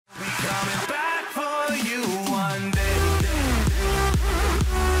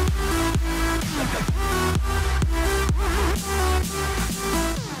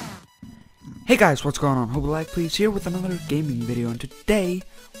Hey guys, what's going on? hopeulikepls here with another gaming video, and today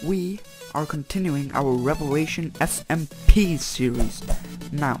we are continuing our Revelation SMP series.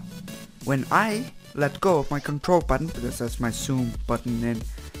 Now, when I let go of my control button, because that's my zoom button in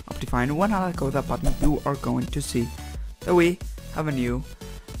Optifine, when I let go of that button, you are going to see that we have a new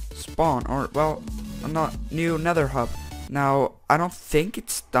spawn, or well, not new nether hub. Now, I don't think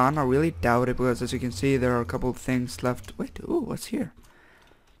it's done, I really doubt it, because as you can see, there are a couple of things left. Wait, ooh, what's here?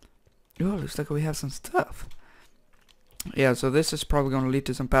 Oh, looks like we have some stuff. Yeah, so this is probably going to lead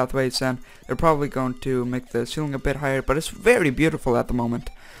to some pathways, and they're probably going to make the ceiling a bit higher, but it's very beautiful at the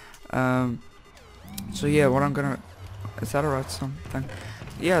moment. So yeah, what I'm gonna... Is that a redstone thing?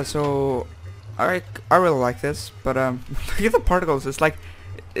 Yeah, so... I really like this, but look at the particles. It's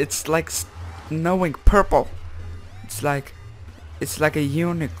like snowing purple. It's like a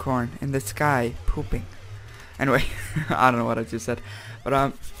unicorn in the sky pooping. Anyway, I don't know what I just said,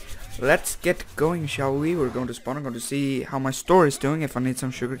 but let's get going, shall we? We're going to spawn. I'm going to see how my store is doing. If I need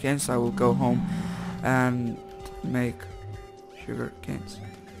some sugar canes, I will go home and make sugar canes.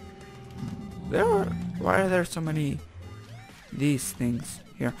 Why are there so many these things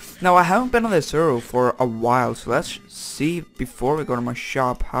here? Now, I haven't been on this server for a while, so let's see before we go to my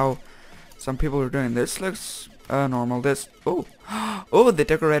shop how some people are doing. This looks normal. This, oh, oh, they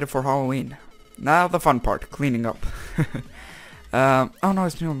decorated for Halloween. Now the fun part, cleaning up. Oh no,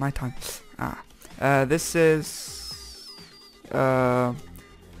 it's near nighttime. This is what's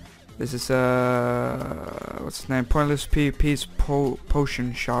his name? Pointless PvP's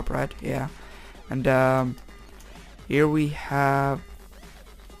potion shop, right? Yeah. And here we have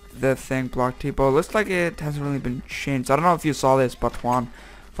the thing, block T-bow. Looks like it hasn't really been changed. I don't know if you saw this, but Juan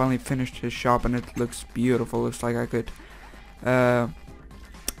finally finished his shop and it looks beautiful. Looks like I could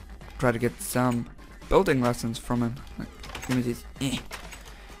try to get some building lessons from him. Like, give me these.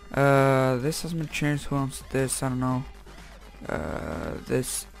 This hasn't been changed. Who owns this? I don't know.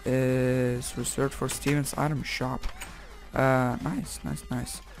 This is reserved for Steven's item shop. Nice.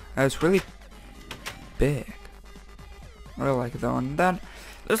 It's really big. I really like it though. And then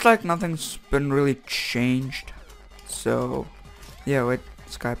looks like nothing's been really changed. So yeah, wait.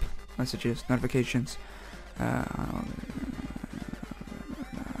 Skype messages, notifications.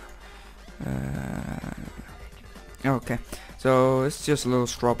 Okay, so it's just a little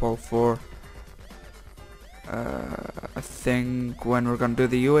straw poll for I think when we're gonna do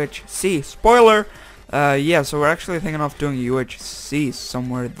the UHC. Spoiler! Yeah, so we're actually thinking of doing UHC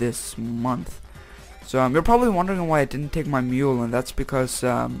somewhere this month. So you're probably wondering why I didn't take my mule, and that's because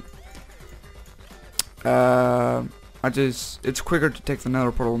it's quicker to take the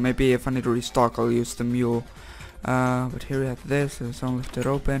nether portal. Maybe if I need to restock, I'll use the mule. But here we have this. It's all lifted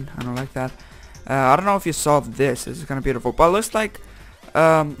open. I don't like that. I don't know if you saw this. This is kind of beautiful, but it looks like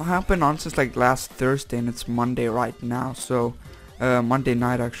I've been on since like last Thursday, and it's Monday right now. So Monday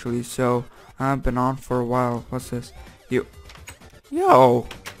night actually. So I've been on for a while. What's this? Yo,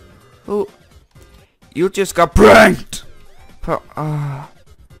 who? You just got pranked. Are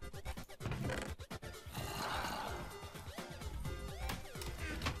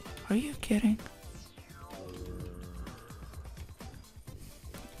you kidding?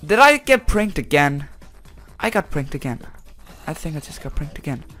 Did I get pranked again? I got pranked again. I think I just got pranked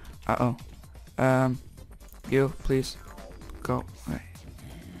again. Uh-oh. You, please. Go. Right.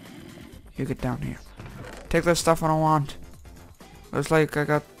 You get down here. Take the stuff I don't want. Looks like I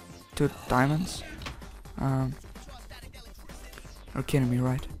got 2 diamonds. You're kidding me,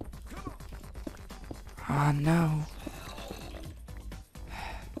 right? Ah, no.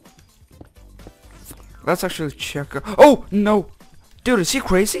 Let's actually check. Oh, no! Dude, is he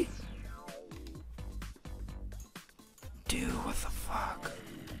crazy? Dude, what the fuck?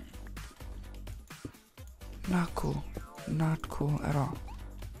 Not cool. Not cool at all.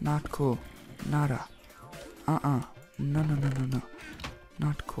 Not cool. Nada. No.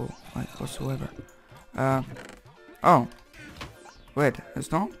 Not cool. Like, whatsoever. Oh. Wait,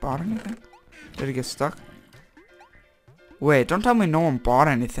 has no one bought anything? Did it get stuck? Wait, don't tell me no one bought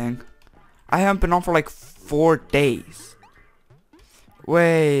anything. I haven't been on for like 4 days.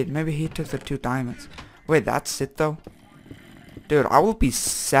 Wait, maybe he took the 2 diamonds. Wait, that's it though? Dude, I will be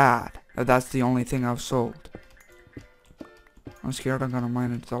sad if that's the only thing I've sold. I'm scared I'm gonna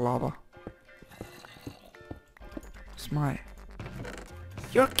mine into the lava. It's my...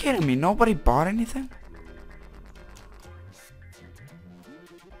 You're kidding me, nobody bought anything?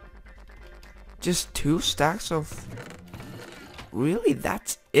 Just 2 stacks of... Really?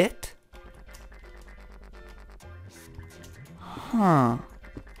 That's it? Huh.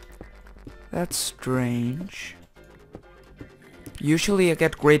 That's strange. Usually I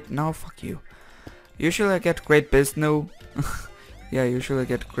get great... No, fuck you. Usually I get great biz now. Yeah, usually I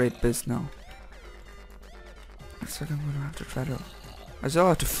get great biz now. Looks like I'm gonna have to try to... I still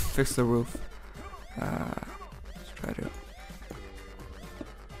have to fix the roof. Let's try to...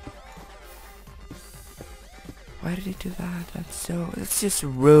 Why did he do that? That's just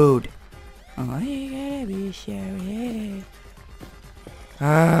rude. Oh, you gotta be sorry.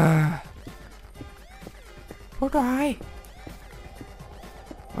 Poor guy.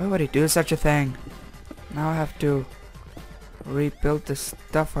 Why would he do such a thing? Now I have to rebuild the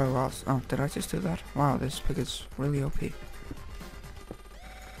stuff I lost. Oh, did I just do that? Wow, this pig is really OP.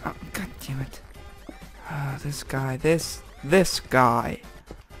 Oh, god damn it. This guy, this guy.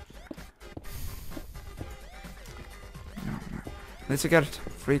 No, no. At least you get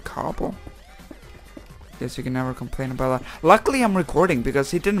free cobble. Guess you can never complain about that. Luckily I'm recording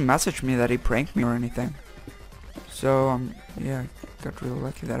because he didn't message me that he pranked me or anything. So, yeah, got real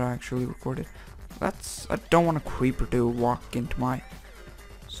lucky that I actually recorded. I don't want a creeper to walk into my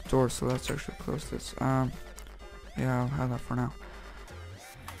store, so let's actually close this. Yeah, I'll have that for now.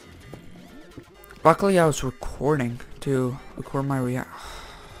 Luckily I was recording to record my react.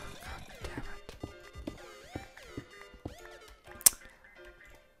 God damn it.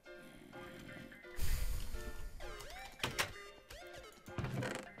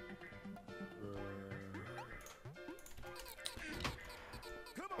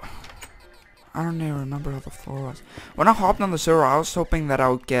 I don't even remember how the floor was. When I hopped on the server, I was hoping that I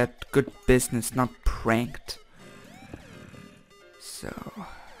would get good business, not pranked. So,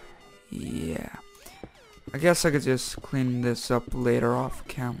 yeah. I guess I could just clean this up later off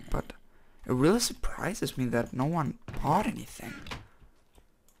cam, but it really surprises me that no one bought anything.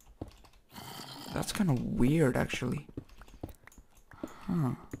 That's kind of weird, actually.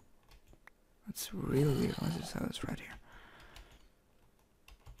 Huh. That's really weird. Let's just have this right here.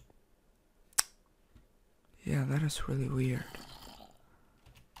 Yeah, that is really weird.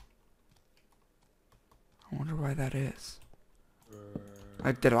 I wonder why that is.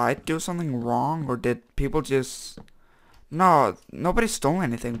 Like, did I do something wrong, or did people just... No, nobody stole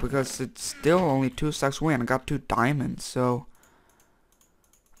anything, because it's still only 2 stacks away, and I got 2 diamonds, so...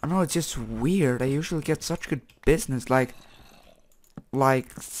 I don't know, it's just weird. I usually get such good business, like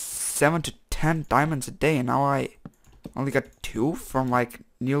 7 to 10 diamonds a day, and now I only got 2 from, like,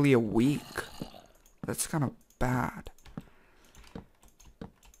 nearly a week. That's kind of bad.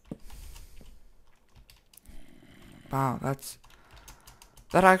 Wow,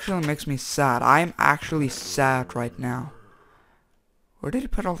 that actually makes me sad. I'm actually sad right now. Where did he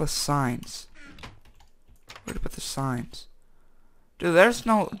put all the signs? Where did he put the signs? Dude, there's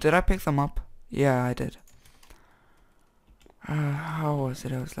no... Did I pick them up? Yeah, I did. How was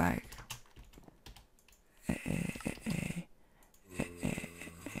it? It was like...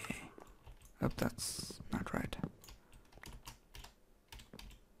 Oh, that's not right.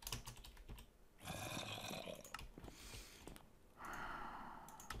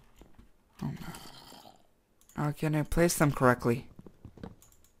 Oh no. How can I place them correctly?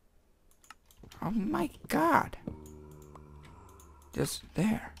 Oh my god. Just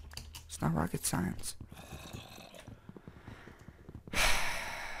there. It's not rocket science.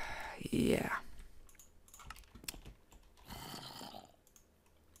 Yeah.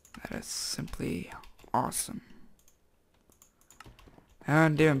 That is simply awesome.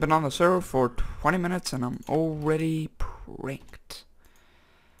 And even been on the server for 20 minutes and I'm already pranked.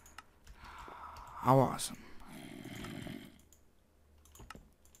 How awesome.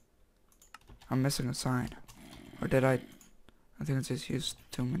 I'm missing a sign. Or did I think I just used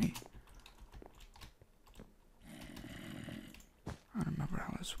too many. I don't remember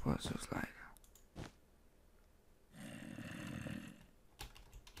how this was. It was like...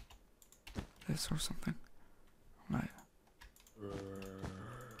 this or something. Like...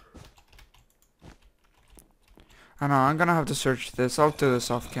 I know, I'm gonna have to search this. I'll do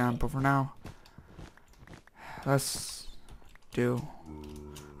this off cam, but for now... let's do...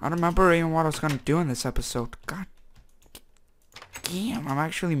 I don't remember even what I was gonna do in this episode. God damn, I'm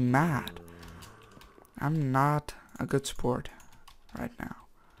actually mad. I'm not a good sport right now.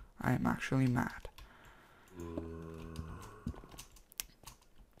 I am actually mad.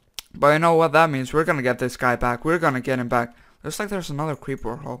 But I know what that means. We're gonna get this guy back. We're gonna get him back. Looks like there's another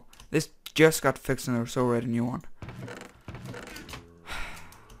creeper hole. This just got fixed and there's already a new one.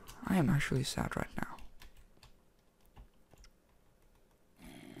 I am actually sad right now.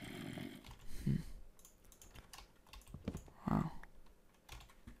 Wow.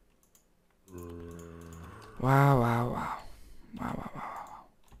 Wow, wow, wow. Wow, wow, wow, wow.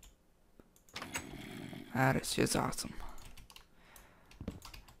 That is just awesome.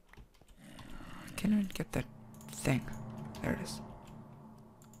 can't even get that thing. There it is.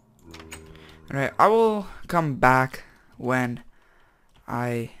 Alright, I will come back when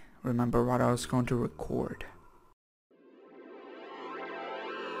I remember what I was going to record.